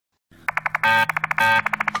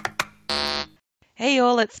Hey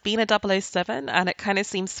all, it's B007, and it kind of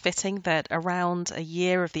seems fitting that around a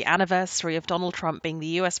year of the anniversary of Donald Trump being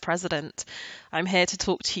the US president, I'm here to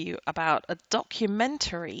talk to you about a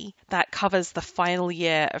documentary that covers the final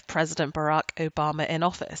year of President Barack Obama in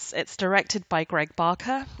office. It's directed by Greg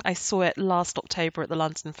Barker. I saw it last October at the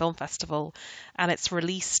London Film Festival, and it's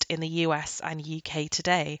released in the US and UK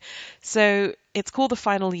today. So it's called The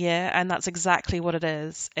Final Year, and that's exactly what it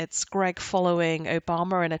is. It's Greg following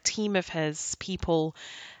Obama and a team of his people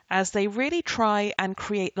as they really try and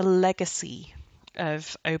create the legacy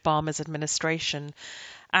of Obama's administration.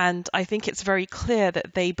 And I think it's very clear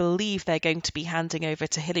that they believe they're going to be handing over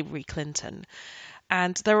to Hillary Clinton.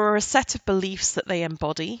 And there are a set of beliefs that they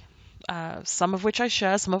embody, some of which I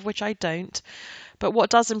share, some of which I don't. But what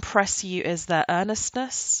does impress you is their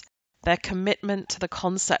earnestness, their commitment to the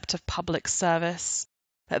concept of public service,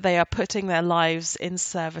 that they are putting their lives in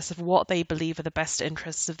service of what they believe are the best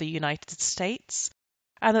interests of the United States,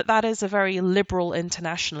 and that is a very liberal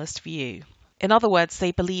internationalist view. In other words,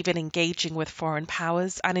 they believe in engaging with foreign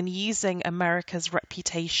powers and in using America's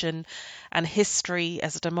reputation and history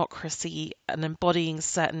as a democracy and embodying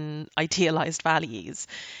certain idealized values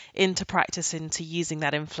into practice, into using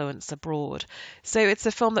that influence abroad. So it's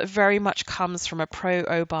a film that very much comes from a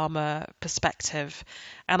pro-Obama perspective,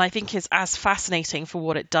 and I think is as fascinating for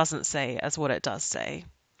what it doesn't say as what it does say.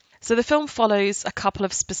 So the film follows a couple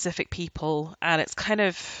of specific people, and it's kind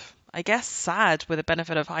of, I guess, sad with the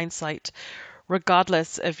benefit of hindsight,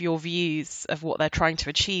 regardless of your views of what they're trying to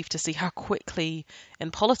achieve, to see how quickly in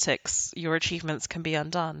politics your achievements can be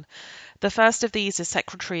undone. The first of these is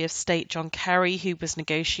Secretary of State John Kerry, who was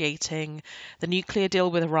negotiating the nuclear deal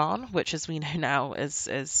with Iran, which, as we know now,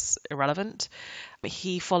 is irrelevant.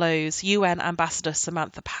 He follows UN Ambassador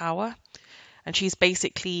Samantha Power, and she's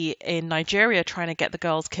basically in Nigeria trying to get the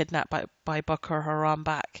girls kidnapped by Boko Haram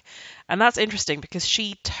back. And that's interesting because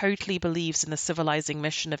she totally believes in the civilizing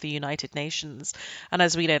mission of the United Nations. And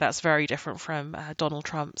as we know, that's very different from Donald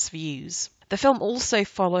Trump's views. The film also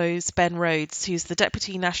follows Ben Rhodes, who's the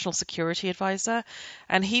Deputy National Security Advisor,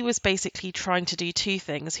 and he was basically trying to do two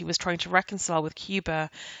things. He was trying to reconcile with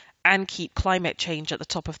Cuba and keep climate change at the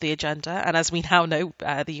top of the agenda. And as we now know,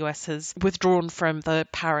 the US has withdrawn from the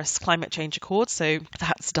Paris Climate Change Accord, so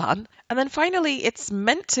that's done. And then finally, it's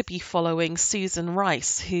meant to be following Susan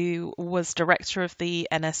Rice, who was director of the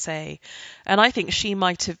NSA. And I think she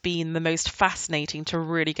might have been the most fascinating to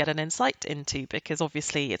really get an insight into, because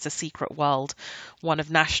obviously it's a secret world, one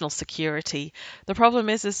of national security. The problem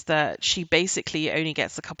is that she basically only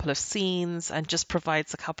gets a couple of scenes and just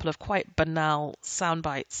provides a couple of quite banal sound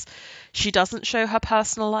bites. She doesn't show her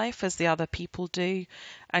personal life as the other people do,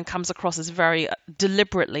 and comes across as very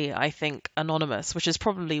deliberately, I think, anonymous, which is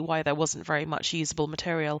probably why there wasn't very much usable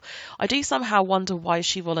material. I do somehow wonder why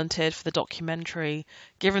she volunteered for the documentary,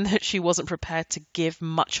 given that she wasn't prepared to give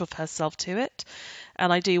much of herself to it.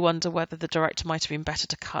 And I do wonder whether the director might have been better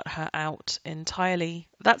to cut her out entirely.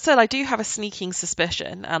 That said, I do have a sneaking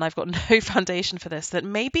suspicion, and I've got no foundation for this, that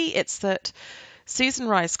maybe it's that Susan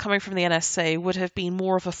Rice, coming from the NSA, would have been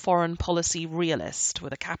more of a foreign policy realist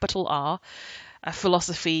with a capital R, a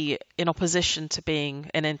philosophy in opposition to being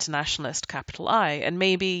an internationalist, capital I. And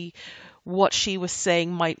maybe what she was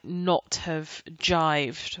saying might not have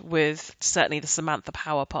jived with certainly the Samantha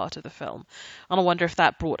Power part of the film. And I wonder if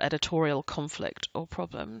that brought editorial conflict or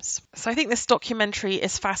problems. So I think this documentary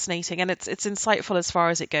is fascinating, and it's insightful as far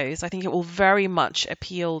as it goes. I think it will very much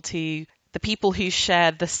appeal to the people who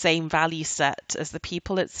share the same value set as the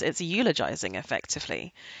people it's eulogizing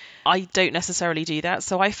effectively. I don't necessarily do that,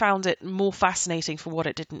 so I found it more fascinating for what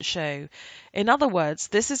it didn't show. In other words,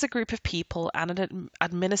 this is a group of people and an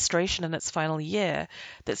administration in its final year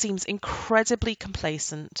that seems incredibly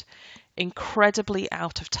complacent, incredibly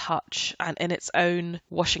out of touch, and in its own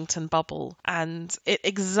Washington bubble. And it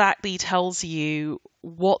exactly tells you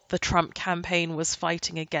what the Trump campaign was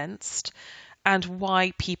fighting against, and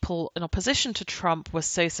why people in opposition to Trump were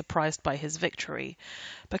so surprised by his victory.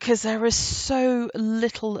 Because there is so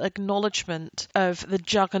little acknowledgement of the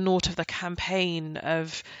juggernaut of the campaign,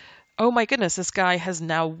 of, oh my goodness, this guy has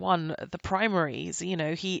now won the primaries. You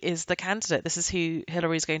know, he is the candidate. This is who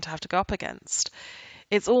Hillary's going to have to go up against.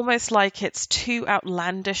 It's almost like it's too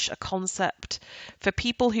outlandish a concept for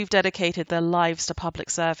people who've dedicated their lives to public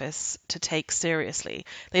service to take seriously.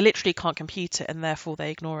 They literally can't compute it, and therefore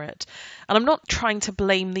they ignore it. And I'm not trying to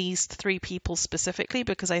blame these three people specifically,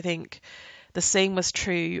 because I think the same was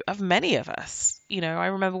true of many of us. You know, I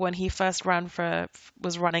remember when he first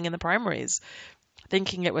was running in the primaries.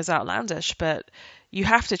 thinking it was outlandish, but you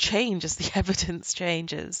have to change as the evidence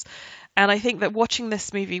changes. And I think that watching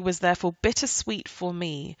this movie was therefore bittersweet for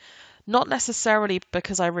me, not necessarily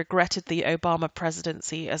because I regretted the Obama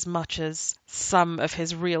presidency as much as some of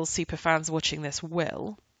his real superfans watching this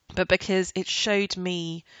will, but because it showed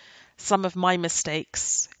me some of my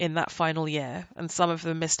mistakes in that final year and some of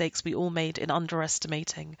the mistakes we all made in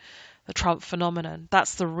underestimating the Trump phenomenon.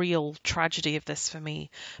 That's the real tragedy of this for me.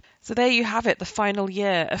 So there you have it, the final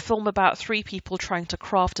year, a film about three people trying to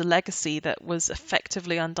craft a legacy that was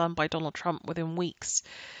effectively undone by Donald Trump within weeks.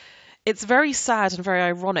 It's very sad and very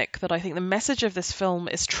ironic that I think the message of this film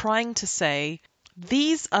is trying to say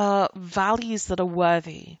these are values that are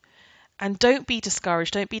worthy. And don't be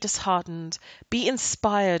discouraged, don't be disheartened, be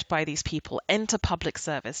inspired by these people, enter public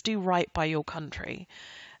service, do right by your country.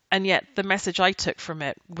 And yet the message I took from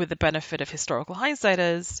it, with the benefit of historical hindsight,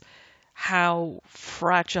 is how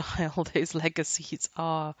fragile those legacies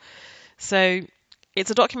are. So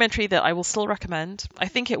it's a documentary that I will still recommend. I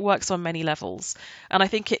think it works on many levels, and I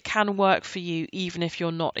think it can work for you even if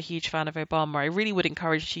you're not a huge fan of Obama. I really would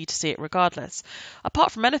encourage you to see it regardless.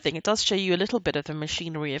 Apart from anything, it does show you a little bit of the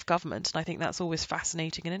machinery of government, and I think that's always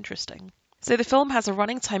fascinating and interesting. So the film has a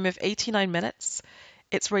running time of 89 minutes.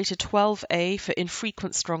 It's rated 12A for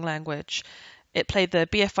infrequent strong language. It played the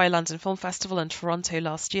BFI London Film Festival in Toronto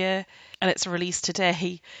last year, and it's released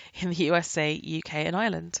today in the USA, UK and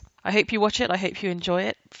Ireland. I hope you watch it. I hope you enjoy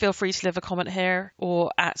it. Feel free to leave a comment here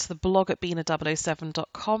or at the blog at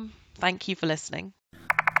B007.com. Thank you for listening.